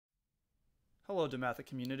Hello, DeMatha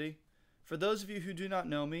community. For those of you who do not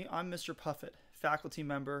know me, I'm Mr. Puffett, faculty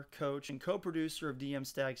member, coach, and co-producer of DM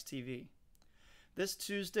Stags TV. This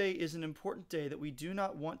Tuesday is an important day that we do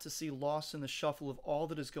not want to see lost in the shuffle of all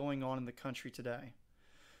that is going on in the country today.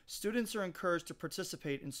 Students are encouraged to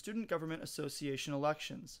participate in Student Government Association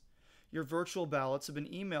elections. Your virtual ballots have been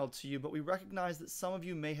emailed to you, but we recognize that some of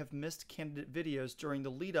you may have missed candidate videos during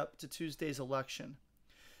the lead-up to Tuesday's election.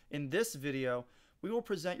 In this video, we will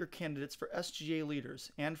present your candidates for SGA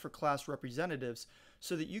leaders and for class representatives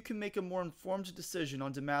so that you can make a more informed decision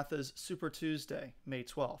on DeMatha's Super Tuesday, May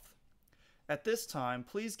 12th. At this time,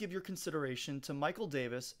 please give your consideration to Michael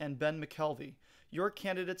Davis and Ben McKelvy, your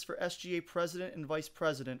candidates for SGA President and Vice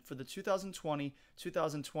President for the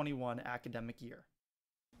 2020-2021 academic year.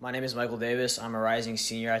 My name is Michael Davis. I'm a rising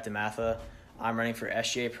senior at DeMatha. I'm running for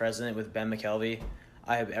SGA President with Ben McKelvy.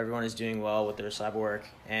 I hope everyone is doing well with their cyber work,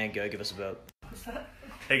 and go give us a vote.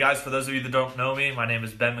 Hey guys, for those of you that don't know me, my name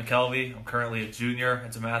is Ben McKelvy. I'm currently a junior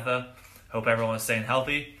at DeMatha. Hope everyone is staying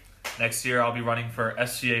healthy. Next year I'll be running for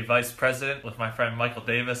SGA Vice President with my friend Michael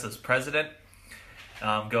Davis as President.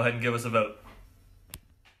 Go ahead and give us a vote.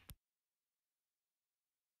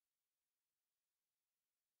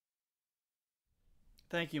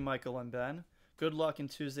 Thank you, Michael and Ben. Good luck in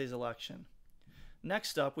Tuesday's election.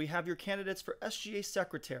 Next up, we have your candidates for SGA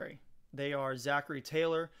Secretary. They are Zachary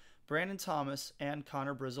Taylor, Brandon Thomas, and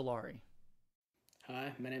Connor Brisolari.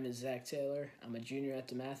 Hi, my name is Zach Taylor. I'm a junior at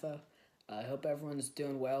DeMatha. I hope everyone's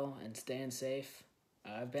doing well and staying safe.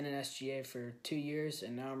 I've been in SGA for 2 years,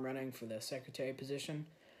 and now I'm running for the secretary position.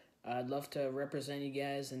 I'd love to represent you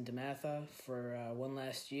guys in DeMatha for one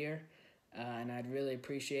last year, and I'd really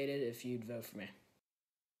appreciate it if you'd vote for me.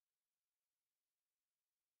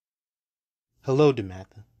 Hello,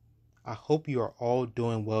 DeMatha. I hope you are all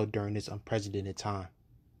doing well during this unprecedented time.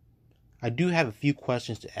 I do have a few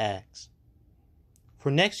questions to ask.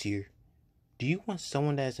 For next year, do you want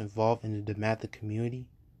someone that is involved in the DeMatha community,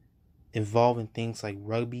 involved in things like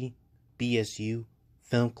rugby, BSU,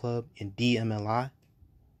 film club, and DMLI?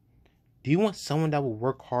 Do you want someone that will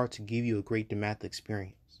work hard to give you a great DeMatha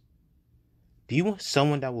experience? Do you want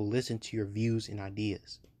someone that will listen to your views and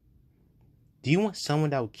ideas? Do you want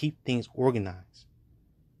someone that will keep things organized?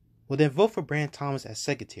 Well, then vote for Brandon Thomas as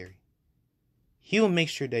secretary. He will make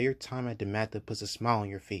sure that your time at DeMatha puts a smile on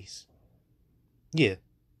your face. Yeah,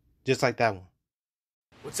 just like that one.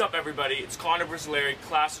 What's up, everybody? It's Colin Brisolari,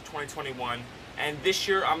 class of 2021, and this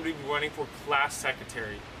year I'm going to be running for class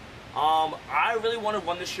secretary. I really want to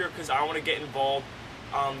run this year because I want to get involved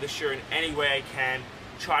this year in any way I can,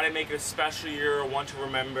 try to make it a special year, one to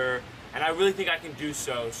remember, and I really think I can do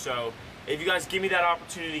so. So if you guys give me that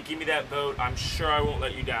opportunity, give me that vote, I'm sure I won't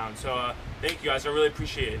let you down. So thank you guys, I really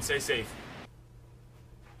appreciate it, and stay safe.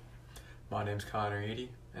 My name's Connor,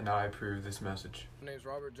 and I approve this message. My name's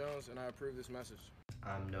Robert Jones, and I approve this message.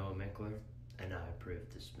 I'm Noah Mickler, and I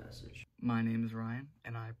approve this message. My name is Ryan,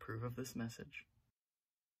 and I approve of this message.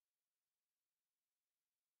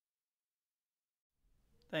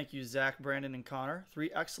 Thank you, Zach, Brandon, and Connor.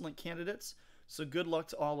 3 excellent candidates, so good luck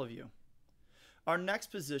to all of you. Our next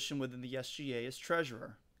position within the SGA is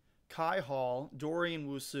Treasurer. Kaie Hall, Dorian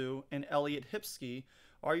Houssu, and Elliot Hipski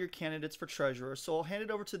are your candidates for Treasurer, so I'll hand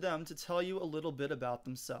it over to them to tell you a little bit about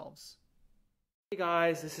themselves. Hey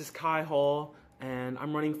guys, this is Kaie Hall, and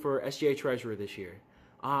I'm running for SGA Treasurer this year.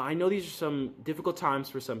 I know these are some difficult times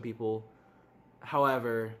for some people.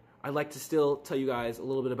 However, I'd like to still tell you guys a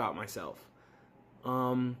little bit about myself.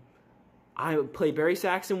 I play Barry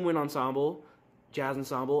Saxon Wind Ensemble, Jazz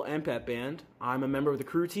Ensemble, and Pep Band. I'm a member of the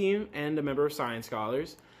crew team and a member of Science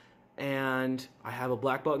Scholars. And I have a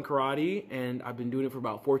black belt in karate, and I've been doing it for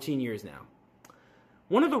about 14 years now.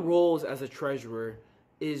 One of the roles as a treasurer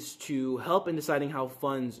is to help in deciding how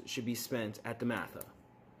funds should be spent at DeMatha.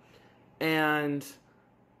 And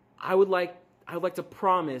I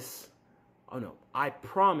promise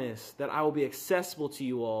that I will be accessible to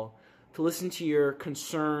you all to listen to your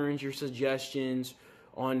concerns, your suggestions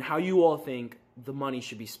on how you all think the money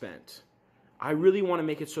should be spent. I really want to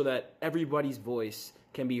make it so that everybody's voice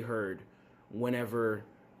can be heard whenever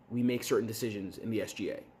we make certain decisions in the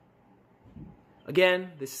SGA.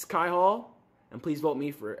 Again, this is Kaie Hall, and please vote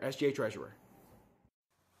me for SGA Treasurer.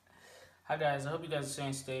 Hi guys, I hope you guys are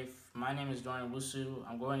staying safe. My name is Dorian Houssu.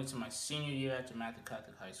 I'm going into my senior year at DeMatha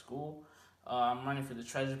Catholic High School. I'm running for the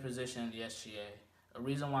treasurer position in the SGA. A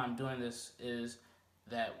reason why I'm doing this is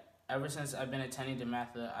that ever since I've been attending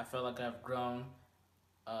DeMatha, I feel like I've grown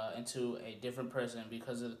into a different person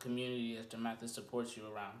because of the community that DeMatha supports you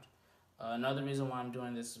around. Another reason why I'm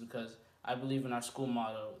doing this is because I believe in our school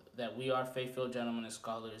motto that we are faith-filled gentlemen and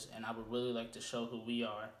scholars, and I would really like to show who we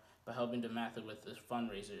are by helping DeMatha with the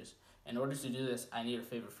fundraisers. In order to do this, I need a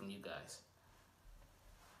favor from you guys.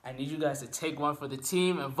 I need you guys to take one for the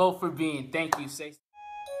team and vote for Bean. Thank you. Say.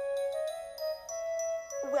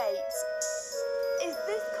 Wait, is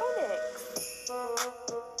this comics?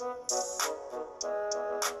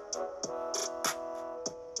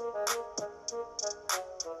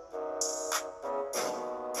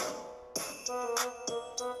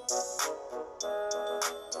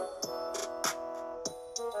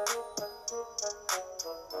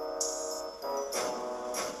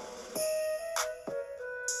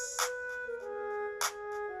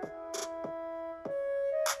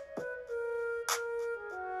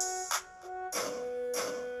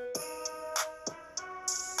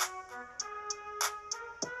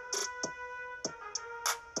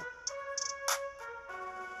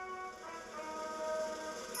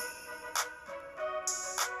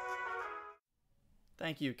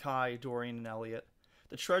 Thank you, Kaie, Dorian, and Elliot.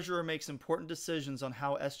 The treasurer makes important decisions on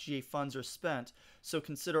how SGA funds are spent, so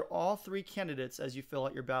consider all 3 candidates as you fill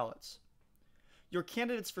out your ballots. Your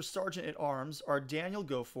candidates for Sergeant-at-Arms are Daniel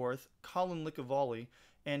Goforth, Colin Licavoli,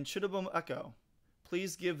 and Chidubem Ekoh.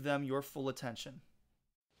 Please give them your full attention.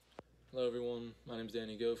 Hello everyone, my name is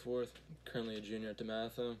Danny Goforth. I'm currently a junior at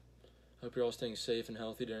DeMatha. Hope you're all staying safe and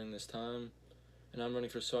healthy during this time. And I'm running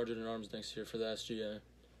for Sergeant-at-Arms next year for the SGA.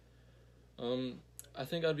 I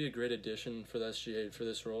think I'd be a great addition for the SGA for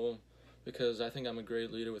this role because I think I'm a great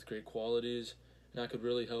leader with great qualities and I could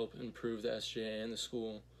really help improve the SGA and the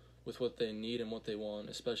school with what they need and what they want,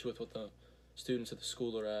 especially with what the students at the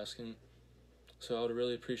school are asking. So I would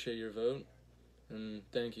really appreciate your vote and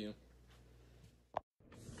thank you.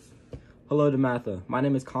 Hello, DeMatha. My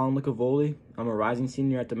name is Colin Licavoli. I'm a rising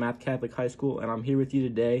senior at DeMatha Catholic High School, and I'm here with you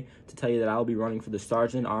today to tell you that I will be running for the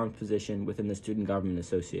Sergeant-at-Arms position within the Student Government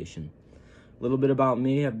Association. A little bit about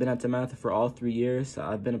me. I've been at DeMatha for all 3 years.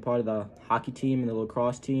 I've been a part of the hockey team and the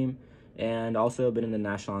lacrosse team, and also been in the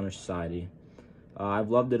National Honor Society.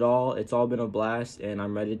 I've loved it all. It's all been a blast, and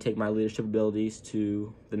I'm ready to take my leadership abilities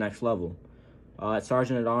to the next level. At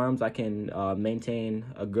Sergeant-at-Arms, I can maintain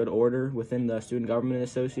a good order within the Student Government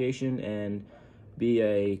Association and be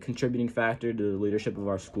a contributing factor to the leadership of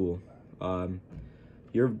our school.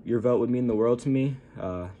 Your vote would mean the world to me,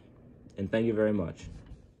 and thank you very much.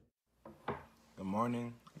 Good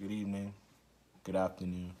morning, good evening, good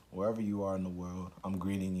afternoon. Wherever you are in the world, I'm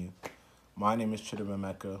greeting you. My name is Chidubem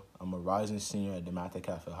Ekoh. I'm a rising senior at DeMatha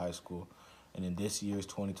Catholic High School, and in this year's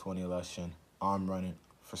 2020 election, I'm running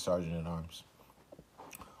for Sergeant-at-Arms.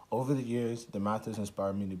 Over the years, DeMatha has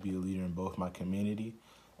inspired me to be a leader in both my community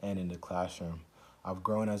and in the classroom. I've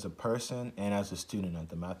grown as a person and as a student at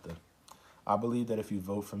DeMatha. I believe that if you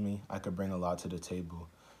vote for me, I could bring a lot to the table.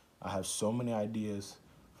 I have so many ideas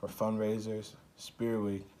for fundraisers, Spirit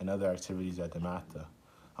Week, and other activities at DeMatha.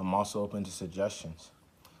 I'm also open to suggestions,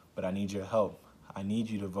 but I need your help. I need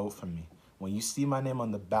you to vote for me. When you see my name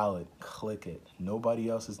on the ballot, click it. Nobody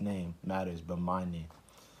else's name matters but my name.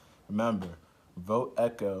 Remember, vote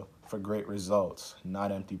Ekoh for great results,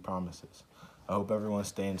 not empty promises. I hope everyone's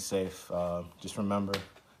staying safe. Just remember,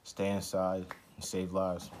 stay inside and save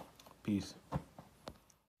lives. Peace.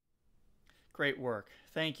 Great work.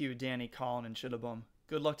 Thank you, Danny, Colin, and Chidubem.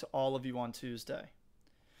 Good luck to all of you on Tuesday.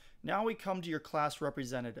 Now we come to your class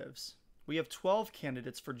representatives. We have 12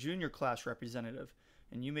 candidates for junior class representative,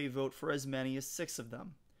 and you may vote for as many as 6 of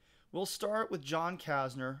them. We'll start with John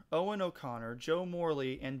Kasner, Owen O'Connor, Joe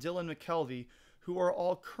Morley, and Dylan McKelvy, who are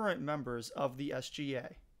all current members of the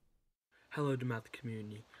SGA. Hello, DeMatha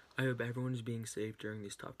community. I hope everyone is being safe during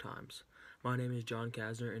these tough times. My name is John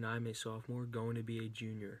Kasner, and I'm a sophomore going to be a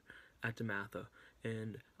junior at DeMatha,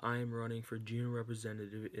 and I am running for junior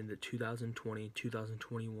representative in the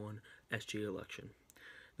 2020-2021 SGA election.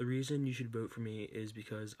 The reason you should vote for me is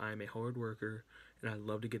because I am a hard worker, and I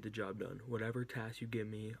love to get the job done. Whatever task you give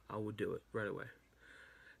me, I will do it right away.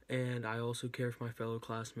 And I also care for my fellow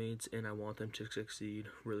classmates, and I want them to succeed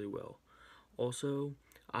really well. Also,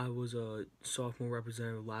 I was a sophomore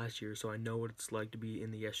representative last year, so I know what it's like to be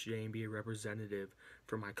in the SGA and be a representative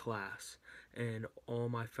for my class. And all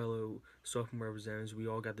my fellow sophomore representatives, we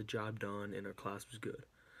all got the job done, and our class was good.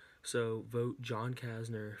 So vote John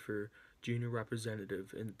Kasner for junior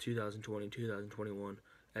representative in the 2020-2021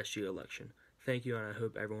 SGA election. Thank you, and I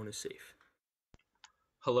hope everyone is safe.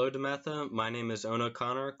 Hello, DeMatha. My name is Owen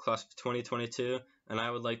O'Connor, class of 2022, and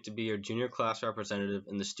I would like to be your junior class representative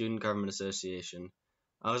in the Student Government Association.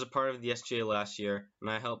 I was a part of the SGA last year,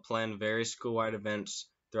 and I helped plan various school-wide events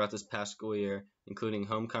throughout this past school year, including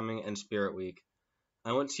Homecoming and Spirit Week.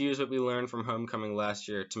 I want to use what we learned from Homecoming last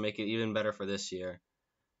year to make it even better for this year.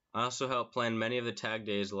 I also helped plan many of the tag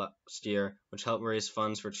days last year, which helped raise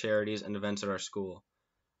funds for charities and events at our school.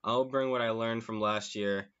 I will bring what I learned from last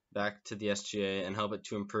year back to the SGA and help it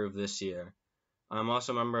to improve this year. I'm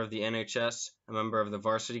also a member of the NHS, a member of the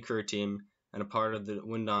varsity crew team, and a part of the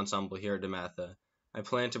wind ensemble here at DeMatha. I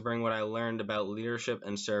plan to bring what I learned about leadership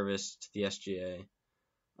and service to the SGA.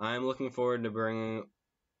 I am looking forward to bringing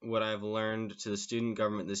what I've learned to the student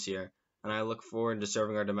government this year, and I look forward to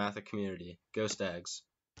serving our DeMatha community. Go Stags!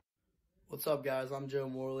 What's up, guys? I'm Joe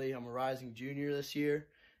Morley. I'm a rising junior this year,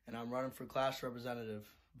 and I'm running for class representative.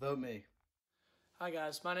 Vote me. Hi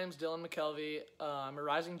guys, my name is Dylan McKelvy. I'm a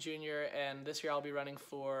rising junior, and this year I'll be running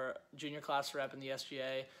for junior class rep in the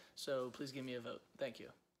SGA, so please give me a vote. Thank you.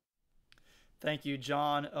 Thank you,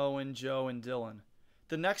 John, Owen, Joe, and Dylan.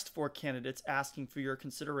 The next 4 candidates asking for your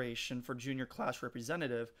consideration for junior class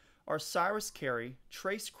representative are Cyrus, Carey,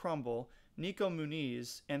 Trace Crumble, Nico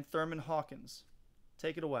Muniz, and Therman Hawkins.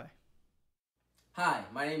 Take it away. Hi,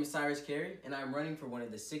 my name is Cyrus Carey, and I'm running for one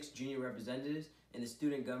of the 6 junior representatives in the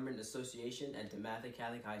Student Government Association at DeMatha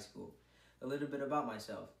Catholic High School. A little bit about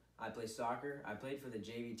myself. I play soccer. I played for the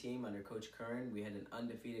JV team under Coach Curran. We had an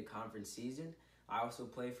undefeated conference season. I also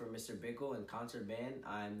play for Mr. Bickle in concert band.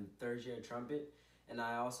 I'm third year trumpet, and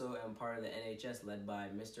I also am part of the NHS led by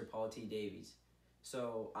Mr. Paul T. Davies.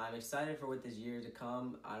 So I'm excited for what this year to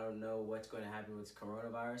come. I don't know what's going to happen with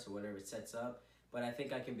coronavirus or whatever it sets up, but I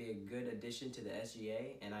think I can be a good addition to the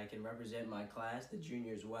SGA, and I can represent my class, the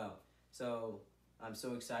juniors, well. So I'm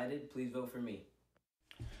so excited. Please vote for me.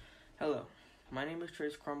 Hello, my name is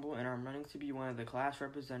Trace Crumble, and I'm running to be one of the class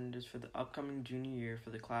representatives for the upcoming junior year for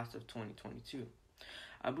the class of 2022.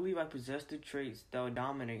 I believe I possess the traits that would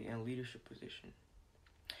dominate in a leadership position.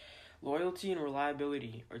 Loyalty and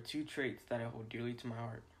reliability are 2 traits that I hold dearly to my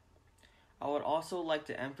heart. I would also like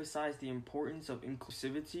to emphasize the importance of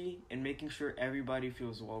inclusivity and making sure everybody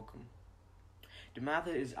feels welcome.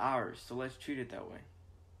 DeMatha is ours, so let's treat it that way.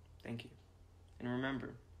 Thank you. And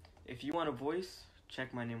remember, if you want a voice,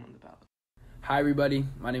 check my name on the ballot. Hi everybody,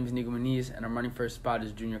 my name is Nico Muniz, and I'm running for a spot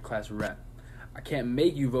as junior class rep. I can't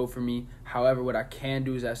make you vote for me, however, what I can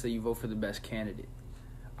do is ask that you vote for the best candidate.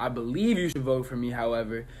 I believe you should vote for me,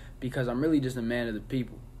 however, because I'm really just a man of the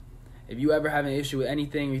people. If you ever have an issue with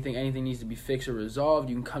anything or you think anything needs to be fixed or resolved,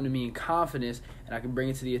 you can come to me in confidence and I can bring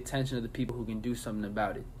it to the attention of the people who can do something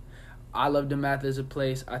about it. I love DeMatha as a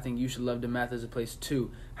place. I think you should love DeMatha as a place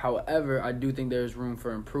too. However, I do think there is room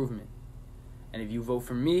for improvement. And if you vote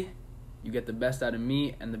for me, you get the best out of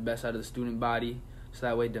me and the best out of the student body, so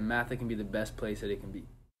that way DeMatha can be the best place that it can be.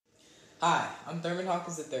 Hi, I'm Therman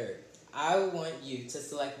Hawkins III. I want you to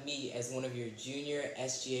select me as one of your junior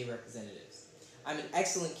SGA representatives. I'm an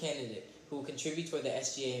excellent candidate who will contribute toward the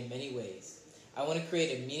SGA in many ways. I want to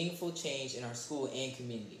create a meaningful change in our school and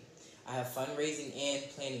community. I have fundraising and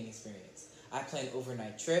planning experience. I plan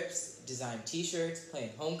overnight trips, design t-shirts, plan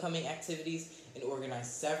homecoming activities, and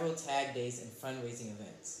organize several tag days and fundraising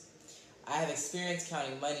events. I have experience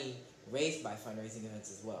counting money raised by fundraising events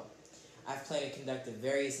as well. I've planned and conducted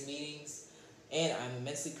various meetings, and I'm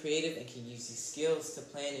immensely creative and can use these skills to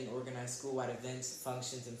plan and organize school-wide events,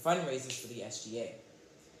 functions, and fundraisers for the SGA.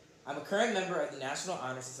 I'm a current member of the National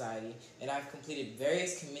Honor Society, and I've completed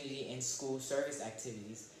various community and school service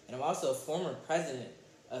activities, and I'm also a former president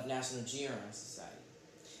of National Junior Honor Society.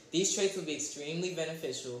 These traits will be extremely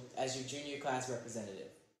beneficial as your junior class representative.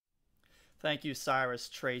 Thank you, Cyrus,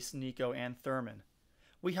 Trace, Nico, and Therman.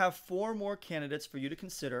 We have 4 more candidates for you to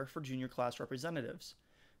consider for junior class representatives.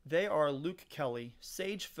 They are Luke Kelly,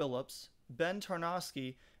 Sage Phillips, Ben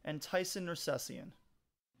Tarnosky, and Tyson Nercessian.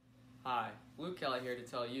 Hi, Luke Kelly here to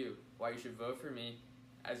tell you why you should vote for me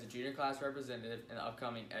as a junior class representative in the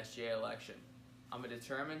upcoming SGA election. I'm a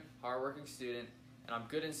determined, hardworking student, and I'm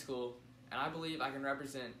good in school, and I believe I can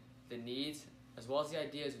represent the needs as well as the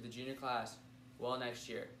ideas of the junior class well next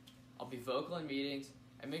year. I'll be vocal in meetings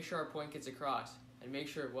and make sure our point gets across and make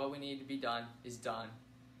sure what we need to be done is done.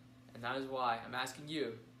 And that is why I'm asking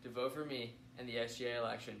you to vote for me in the SGA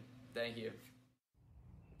election. Thank you.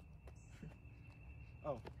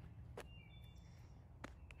 Oh.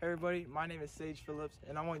 Hey everybody, my name is Sage Phillips,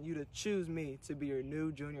 and I want you to choose me to be your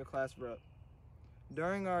new junior class rep.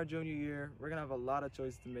 During our junior year, we're gonna have a lot of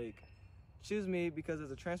choices to make. Choose me because as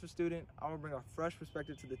a transfer student, I will bring a fresh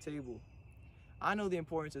perspective to the table. I know the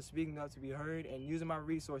importance of speaking up to be heard and using my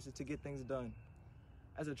resources to get things done.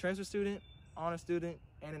 As a transfer student, honor student,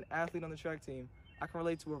 and an athlete on the track team, I can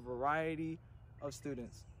relate to a variety of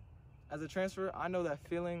students. As a transfer, I know that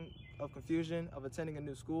feeling of confusion of attending a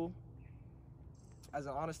new school. As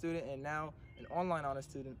an honor student and now an online honor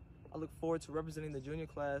student, I look forward to representing the junior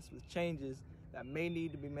class with changes that may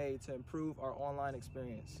need to be made to improve our online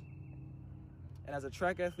experience. And as a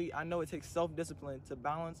track athlete, I know it takes self-discipline to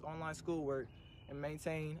balance online schoolwork and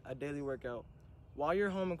maintain a daily workout. While you're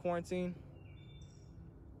home in quarantine,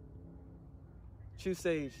 choose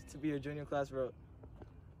Sage to be your junior class rep.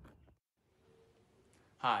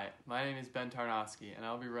 Hi, my name is Ben Tarnosky, and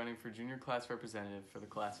I'll be running for junior class representative for the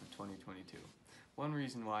class of 2022. One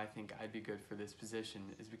reason why I think I'd be good for this position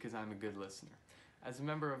is because I'm a good listener. As a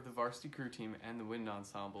member of the varsity crew team and the wind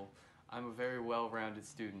ensemble, I'm a very well-rounded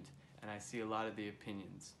student, and I see a lot of the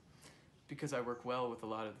opinions. Because I work well with a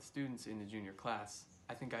lot of the students in the junior class,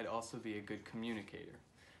 I think I'd also be a good communicator.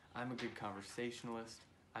 I'm a good conversationalist.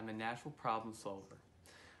 I'm a natural problem solver.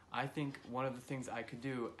 I think one of the things I could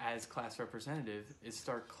do as class representative is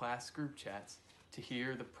start class group chats to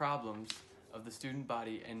hear the problems of the student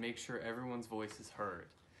body and make sure everyone's voice is heard.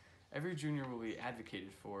 Every junior will be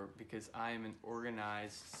advocated for because I am an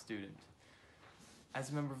organized student. As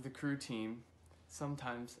a member of the crew team,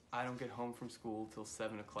 sometimes I don't get home from school till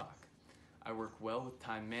 7 o'clock. I work well with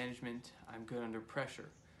time management, I'm good under pressure,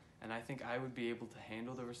 and I think I would be able to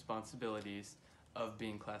handle the responsibilities of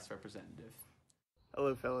being class representative.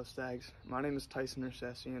 Hello fellow Stags, my name is Tyson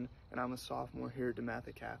Nercessian and I'm a sophomore here at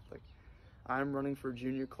DeMatha Catholic. I'm running for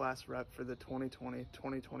junior class rep for the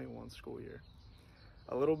 2020-2021 school year.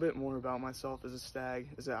 A little bit more about myself as a Stag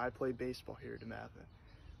is that I play baseball here at DeMatha.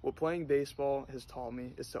 What playing baseball has taught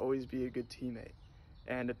me is to always be a good teammate.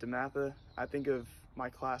 And at DeMatha, I think of my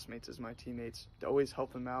classmates as my teammates, to always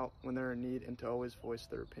help them out when they're in need and to always voice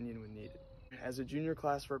their opinion when needed. As a junior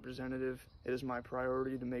class representative, it is my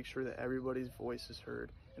priority to make sure that everybody's voice is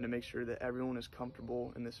heard and to make sure that everyone is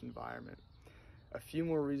comfortable in this environment. A few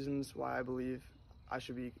more reasons why I believe I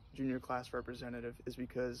should be junior class representative is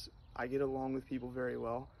because I get along with people very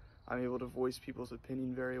well, I'm able to voice people's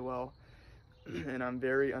opinion very well, and I'm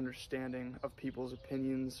very understanding of people's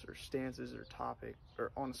opinions or stances or topic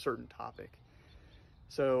or on a certain topic.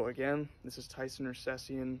 So again, this is Tyson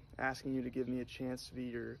Nercessian asking you to give me a chance to be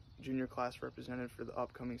your junior class representative for the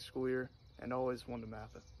upcoming school year, and always one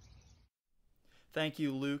DeMatha. Thank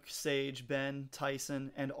you, Luke, Sage, Ben,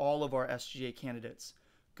 Tyson, and all of our SGA candidates.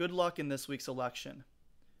 Good luck in this week's election.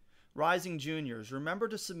 Rising juniors, remember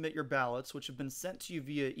to submit your ballots, which have been sent to you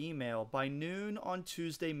via email by noon on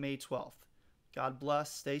Tuesday, May 12th. God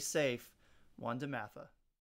bless, stay safe, one DeMatha.